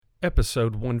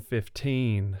Episode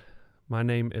 115. My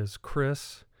name is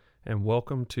Chris, and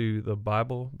welcome to the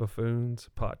Bible Buffoons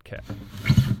Podcast.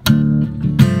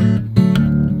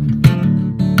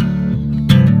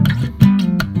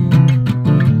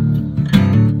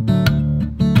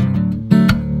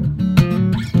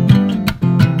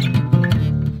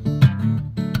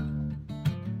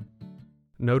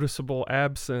 Noticeable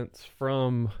absence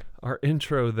from our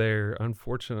intro there.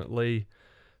 Unfortunately,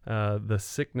 the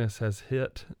sickness has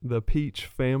hit the Peach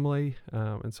family,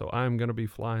 and so I'm going to be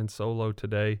flying solo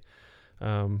today.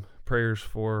 Prayers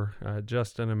for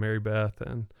Justin and Mary Beth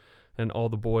and all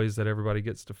the boys that everybody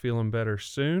gets to feeling better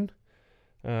soon.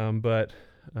 But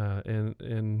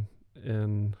in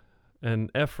an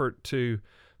effort to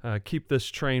keep this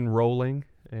train rolling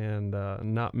and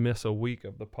not miss a week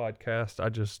of the podcast, I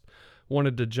just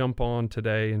wanted to jump on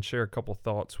today and share a couple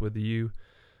thoughts with you.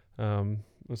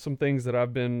 Some things that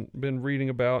I've been reading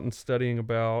about and studying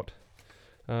about,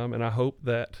 and I hope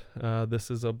that this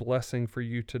is a blessing for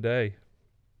you today.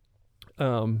 I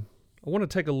want to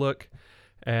take a look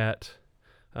at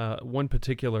one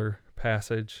particular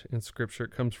passage in Scripture.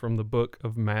 It comes from the book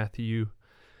of Matthew,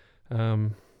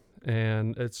 and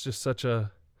it's just such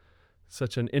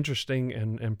an interesting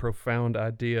and profound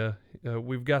idea.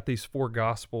 We've got these four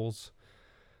Gospels,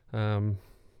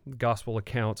 gospel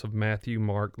accounts of Matthew,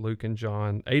 Mark, Luke, and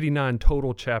John, 89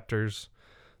 total chapters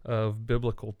of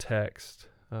biblical text.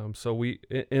 So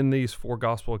in these four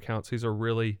gospel accounts, these are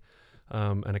really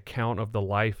an account of the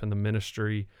life and the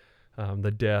ministry, the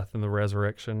death and the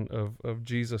resurrection of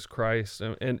Jesus Christ.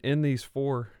 And in these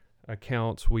four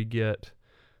accounts, we get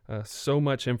so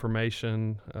much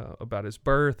information about his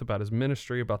birth, about his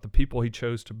ministry, about the people he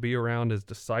chose to be around, his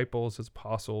disciples, his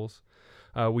apostles.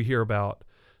 We hear about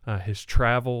his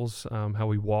travels, how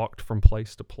he walked from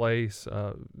place to place,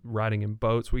 riding in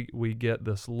boats. We get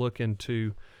this look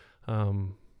into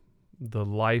the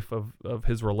life of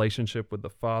his relationship with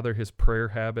the Father, his prayer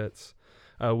habits.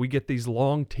 We get these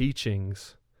long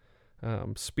teachings,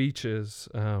 speeches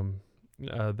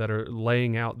that are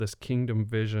laying out this kingdom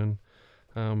vision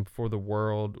for the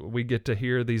world. We get to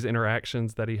hear these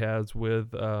interactions that he has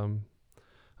with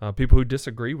people who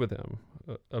disagree with him,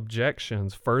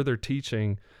 objections, further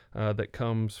teaching that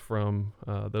comes from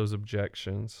those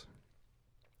objections.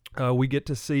 We get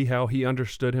to see how he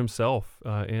understood himself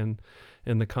in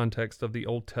the context of the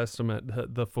Old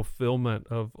Testament, the fulfillment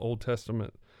of Old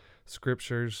Testament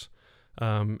scriptures,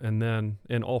 and then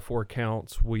in all four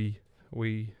accounts, we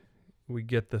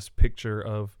get this picture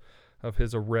of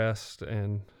his arrest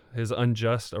and his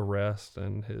unjust arrest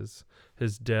and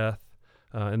his death,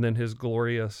 and then his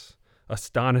glorious,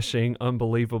 astonishing,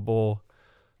 unbelievable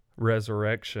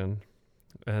resurrection.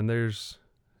 And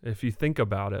if you think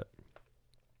about it,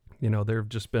 there have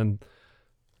just been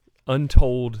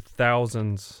untold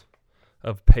thousands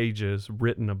of pages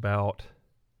written about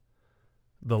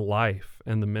the life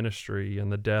and the ministry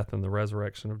and the death and the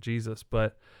resurrection of Jesus.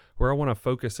 But where I want to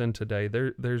focus in today,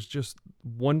 there's just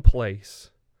one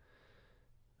place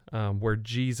where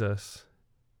Jesus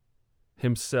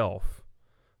himself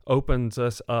opens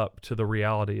us up to the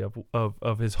reality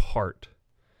of his heart.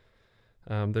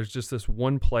 There's just this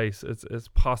one place. It's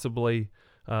possibly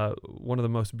one of the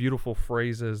most beautiful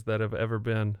phrases that have ever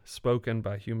been spoken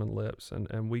by human lips.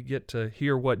 And we get to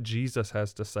hear what Jesus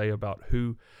has to say about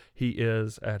who he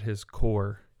is at his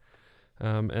core.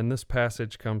 And this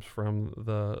passage comes from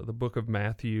the book of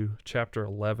Matthew, chapter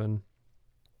 11,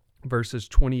 verses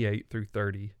 28 through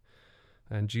 30.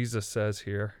 And Jesus says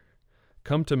here,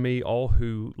 "Come to me, all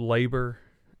who labor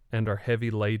and are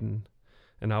heavy laden,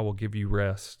 and I will give you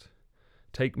rest.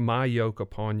 Take my yoke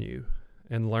upon you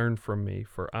and learn from me,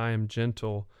 for I am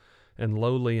gentle and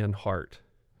lowly in heart,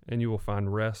 and you will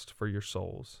find rest for your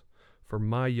souls. For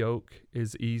my yoke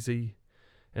is easy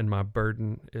and my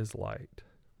burden is light."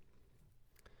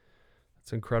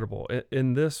 It's incredible.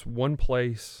 In this one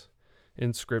place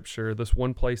in Scripture, this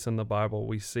one place in the Bible,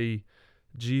 we see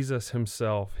Jesus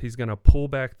himself. He's going to pull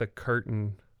back the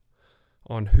curtain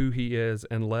on who he is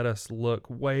and let us look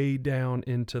way down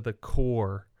into the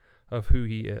core of who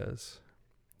he is.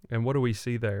 And what do we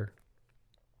see there?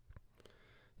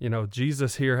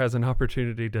 Jesus here has an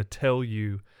opportunity to tell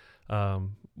you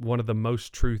one of the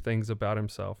most true things about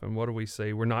himself. And what do we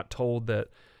see? We're not told that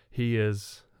he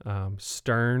is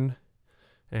stern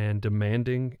and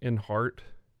demanding in heart.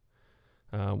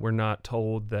 We're not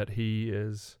told that he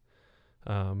is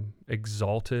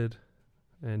exalted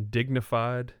and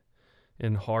dignified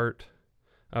in heart.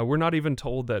 We're not even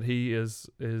told that he is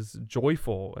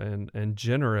joyful and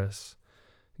generous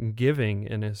and giving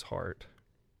in his heart.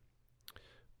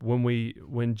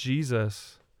 When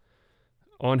Jesus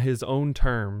on his own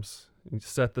terms,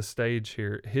 set the stage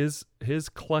here. His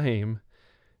claim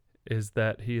is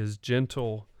that he is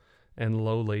gentle and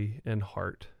lowly in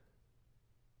heart.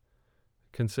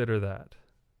 Consider that.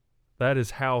 That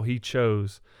is how he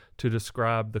chose to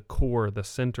describe the core, the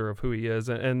center of who he is,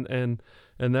 and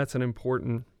that's an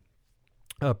important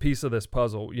piece of this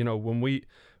puzzle. You know, when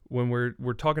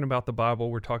we're talking about the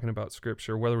Bible, we're talking about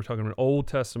Scripture, whether we're talking about Old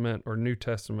Testament or New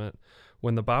Testament.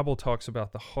 When the Bible talks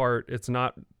about the heart, it's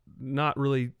not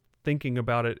really thinking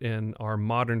about it in our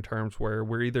modern terms, where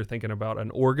we're either thinking about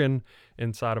an organ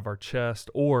inside of our chest,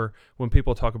 or when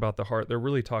people talk about the heart, they're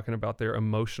really talking about their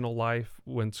emotional life.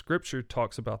 When Scripture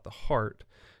talks about the heart,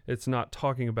 it's not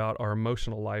talking about our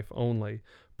emotional life only,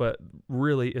 but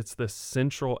really it's the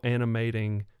central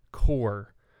animating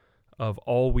core of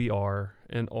all we are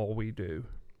and all we do.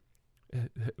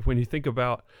 When you think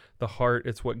about the heart,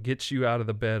 it's what gets you out of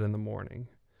the bed in the morning.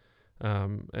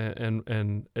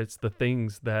 And it's the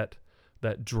things that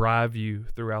drive you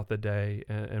throughout the day,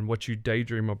 and what you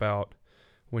daydream about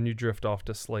when you drift off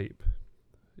to sleep.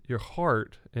 Your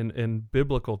heart, in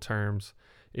biblical terms,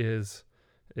 is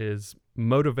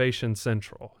motivation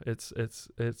central. It's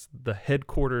the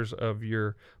headquarters of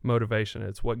your motivation.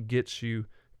 It's what gets you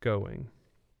going.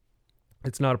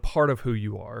 It's not a part of who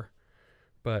you are,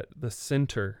 but the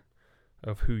center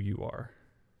of who you are.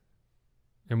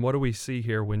 And what do we see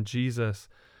here when Jesus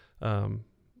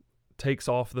takes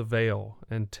off the veil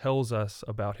and tells us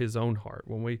about his own heart?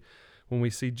 When we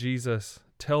see Jesus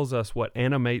tells us what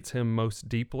animates him most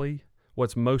deeply,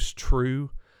 what's most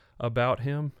true about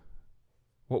him,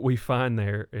 what we find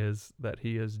there is that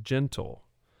he is gentle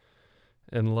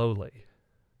and lowly.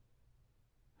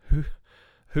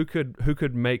 Who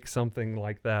could make something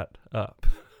like that up?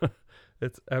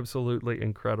 It's absolutely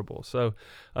incredible. So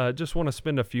just want to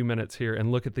spend a few minutes here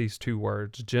and look at these two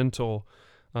words, gentle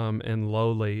and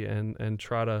lowly, and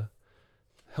try to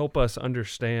help us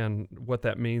understand what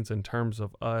that means in terms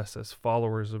of us as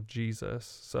followers of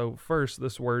Jesus. So first,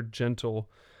 this word gentle,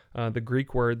 the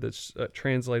Greek word that's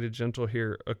translated gentle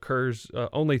here, occurs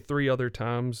only 3 other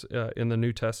times in the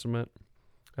New Testament.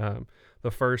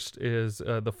 The first is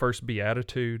the first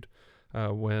beatitude,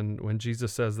 when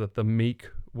Jesus says that the meek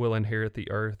will inherit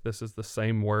the earth. This is the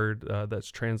same word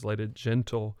that's translated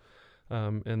gentle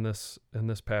in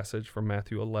this passage from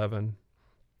Matthew 11.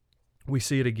 We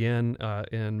see it again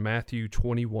in Matthew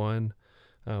 21,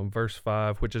 verse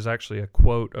 5, which is actually a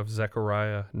quote of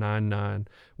Zechariah 9:9,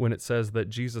 when it says that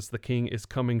Jesus the King is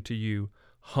coming to you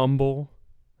humble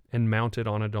and mounted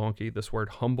on a donkey. This word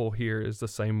humble here is the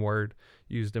same word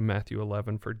used in Matthew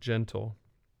 11 for gentle.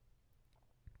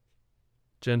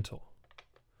 Gentle.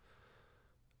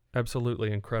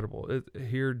 Absolutely incredible.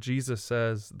 Here Jesus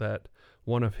says that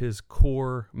one of his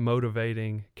core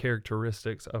motivating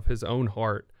characteristics of his own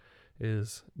heart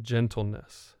is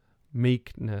gentleness,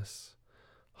 meekness,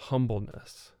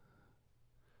 humbleness.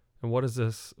 And what does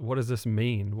this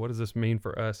mean? What does this mean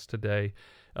for us today?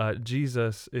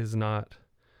 Jesus is not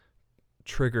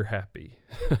trigger happy.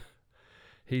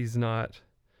 He's not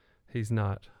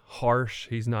harsh.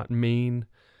 He's not mean.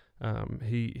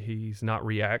 He's not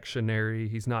reactionary.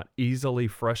 He's not easily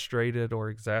frustrated or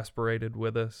exasperated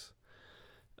with us.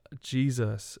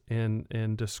 Jesus,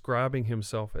 in describing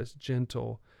himself as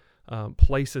gentle,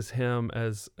 places him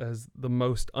as the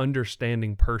most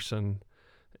understanding person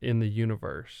in the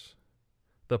universe.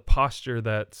 The posture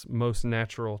that's most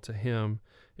natural to him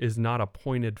is not a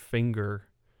pointed finger,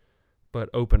 but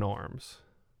open arms.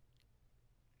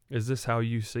 Is this how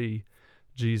you see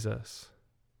Jesus?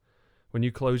 When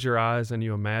you close your eyes and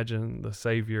you imagine the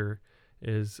Savior,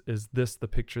 is this the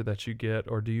picture that you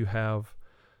get, or do you have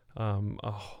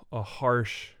a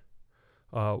harsh,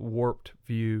 warped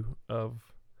view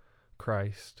of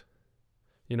Christ?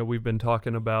 You know, we've been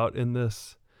talking about in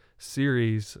this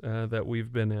series that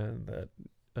we've been in, that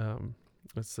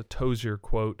it's the Tozer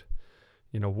quote,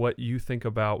 you know, what you think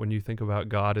about when you think about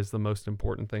God is the most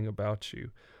important thing about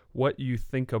you. What you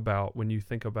think about when you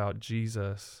think about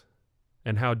Jesus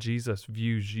and how Jesus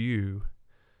views you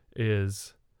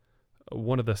is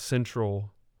one of the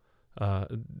central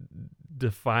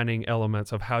defining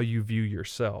elements of how you view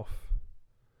yourself.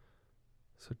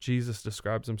 So Jesus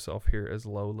describes himself here as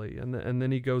lowly, and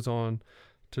then he goes on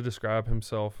to describe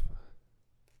himself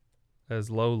as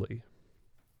lowly.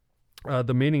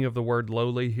 The meaning of the word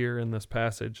lowly here in this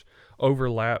passage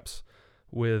overlaps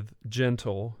with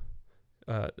gentle,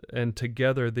 and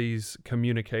together these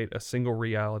communicate a single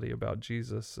reality about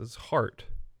Jesus' heart.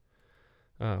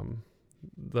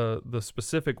 The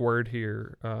specific word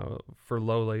here for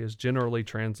lowly is generally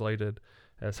translated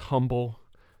as humble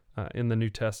in the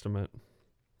New Testament.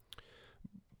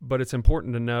 but it's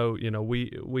important to know,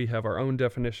 we have our own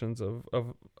definitions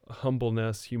of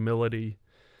humbleness, humility,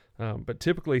 but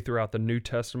typically throughout the New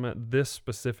Testament, this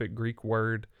specific Greek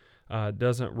word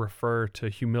doesn't refer to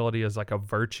humility as like a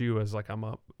virtue, as like I'm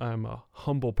a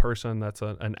humble person. That's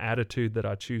an attitude that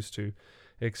I choose to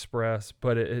express,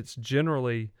 but it's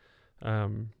generally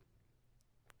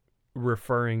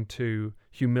referring to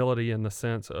humility in the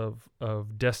sense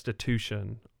of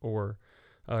destitution or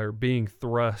being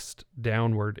thrust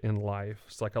downward in life.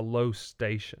 It's like a low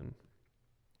station.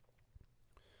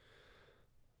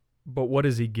 But what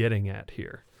is he getting at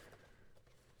here?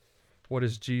 What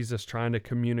is Jesus trying to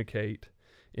communicate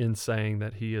in saying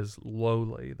that he is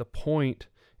lowly? The point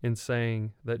in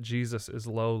saying that Jesus is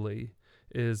lowly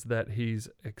is that he's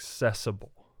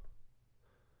accessible.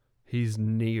 He's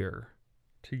near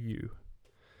to you.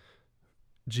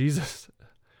 Jesus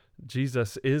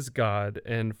is God,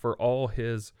 and for all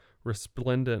his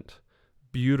resplendent,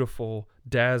 beautiful,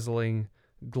 dazzling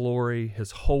glory,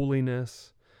 his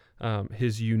holiness,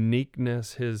 his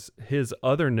uniqueness, his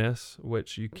otherness,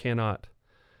 which you cannot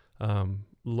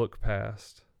look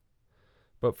past.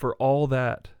 But for all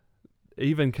that,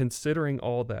 even considering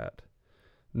all that,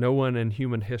 no one in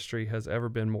human history has ever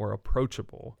been more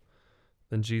approachable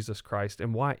than Jesus Christ.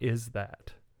 And why is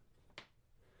that?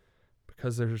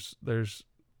 Because there's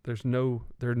no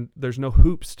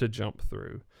hoops to jump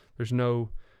through. There's no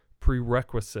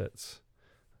prerequisites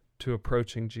to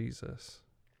approaching Jesus.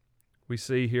 We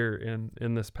see here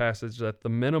in this passage that the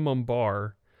minimum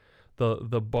bar,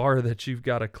 the bar that you've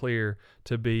got to clear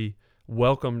to be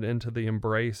welcomed into the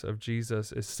embrace of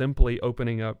Jesus, is simply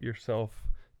opening up yourself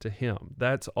to him.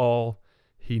 That's all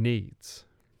he needs.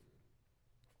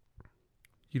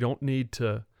 You don't need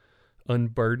to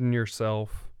unburden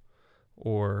yourself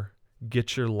or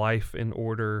get your life in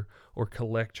order or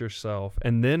collect yourself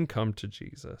and then come to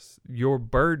Jesus. Your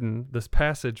burden, this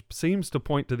passage seems to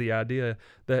point to the idea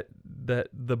that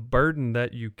the burden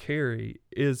that you carry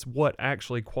is what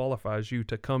actually qualifies you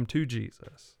to come to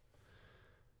Jesus.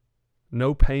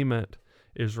 No payment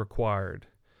is required.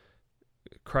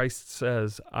 Christ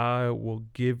says, I will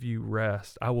give you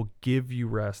rest. I will give you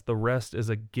rest. The rest is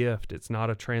a gift. It's not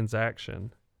a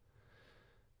transaction.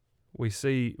 We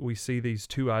see these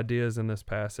two ideas in this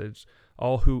passage.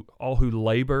 All who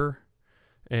labor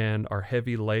and are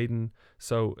heavy laden.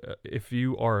 So if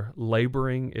you are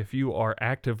laboring, if you are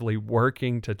actively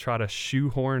working to try to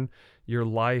shoehorn your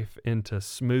life into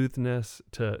smoothness,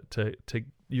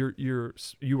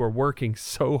 you are working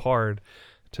so hard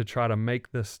to try to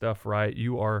make this stuff right.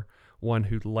 You are one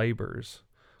who labors.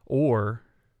 Or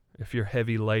if you're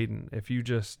heavy laden, if you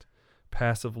just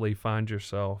passively find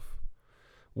yourself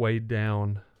weighed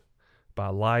down by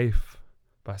life,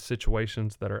 by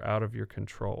situations that are out of your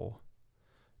control,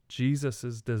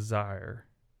 Jesus' desire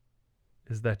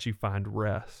is that you find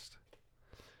rest.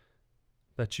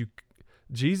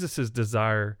 Jesus'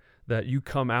 desire that you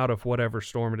come out of whatever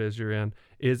storm it is you're in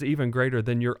is even greater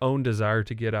than your own desire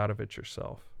to get out of it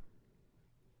yourself.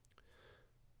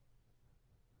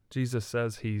 Jesus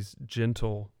says he's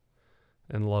gentle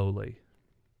and lowly.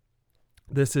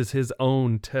 This is his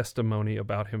own testimony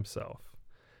about himself.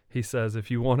 He says,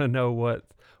 if you want to know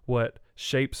what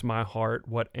shapes my heart,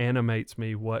 what animates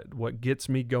me, what gets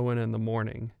me going in the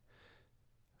morning,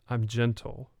 I'm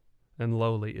gentle and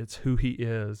lowly. It's who he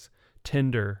is,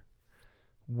 tender,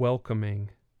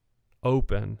 welcoming,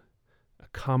 open,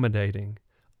 accommodating,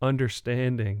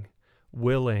 understanding,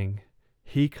 willing.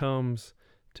 He comes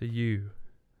to you.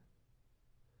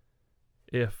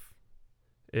 If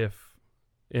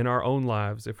in our own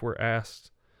lives, if we're asked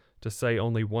to say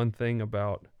only one thing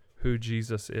about who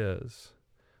Jesus is,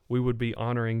 we would be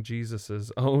honoring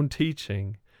Jesus's own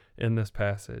teaching in this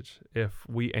passage if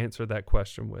we answer that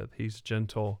question with, he's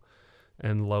gentle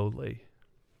and lowly.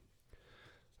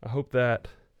 I hope that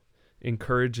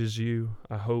encourages you.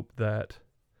 I hope that,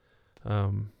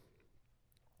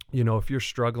 if you're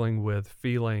struggling with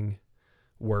feeling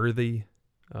worthy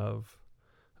of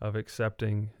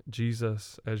accepting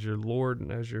Jesus as your Lord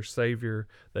and as your Savior,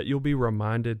 that you'll be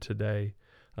reminded today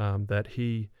that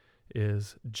he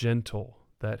is gentle,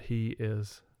 that he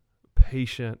is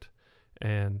patient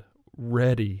and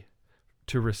ready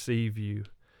to receive you,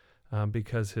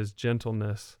 because his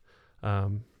gentleness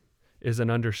is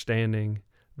an understanding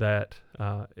that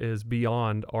is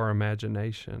beyond our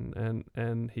imagination,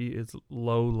 and he is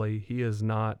lowly. He is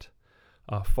not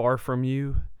far from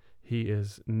you. He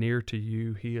is near to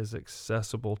you. He is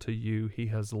accessible to you. He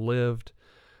has lived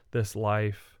this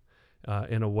life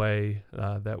in a way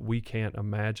that we can't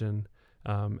imagine,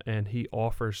 and he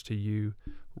offers to you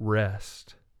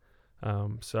rest.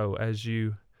 So as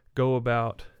you go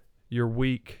about you're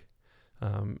weak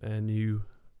and you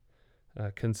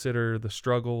consider the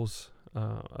struggles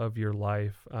of your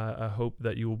life, I hope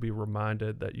that you will be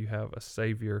reminded that you have a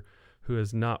Savior who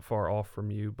is not far off from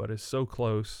you, but is so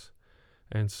close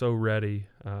and so ready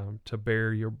to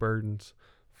bear your burdens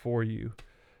for you.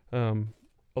 A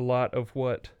lot of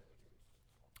what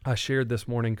I shared this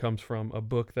morning comes from a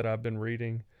book that I've been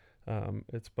reading.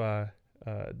 It's by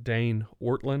Dane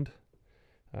Ortland,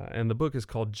 and the book is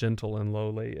called Gentle and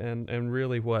Lowly. And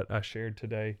really what I shared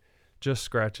today just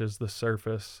scratches the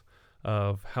surface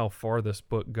of how far this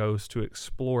book goes to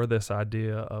explore this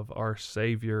idea of our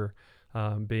Savior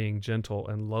being gentle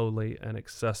and lowly and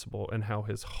accessible, and how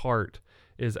his heart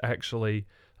is actually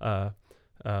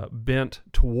bent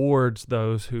towards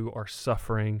those who are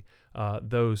suffering,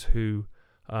 those who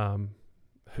are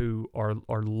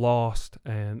lost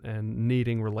and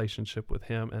needing relationship with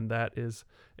him. And that is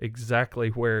exactly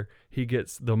where he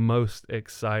gets the most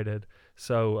excited.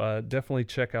 So definitely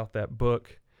check out that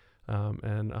book,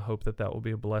 and I hope that will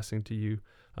be a blessing to you.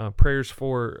 Prayers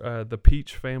for the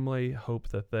Peach family. Hope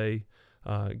that they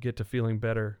get to feeling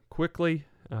better quickly,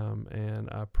 and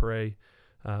I pray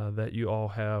that you all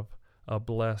have a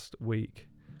blessed week.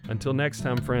 Until next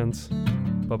time, friends,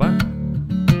 bye-bye.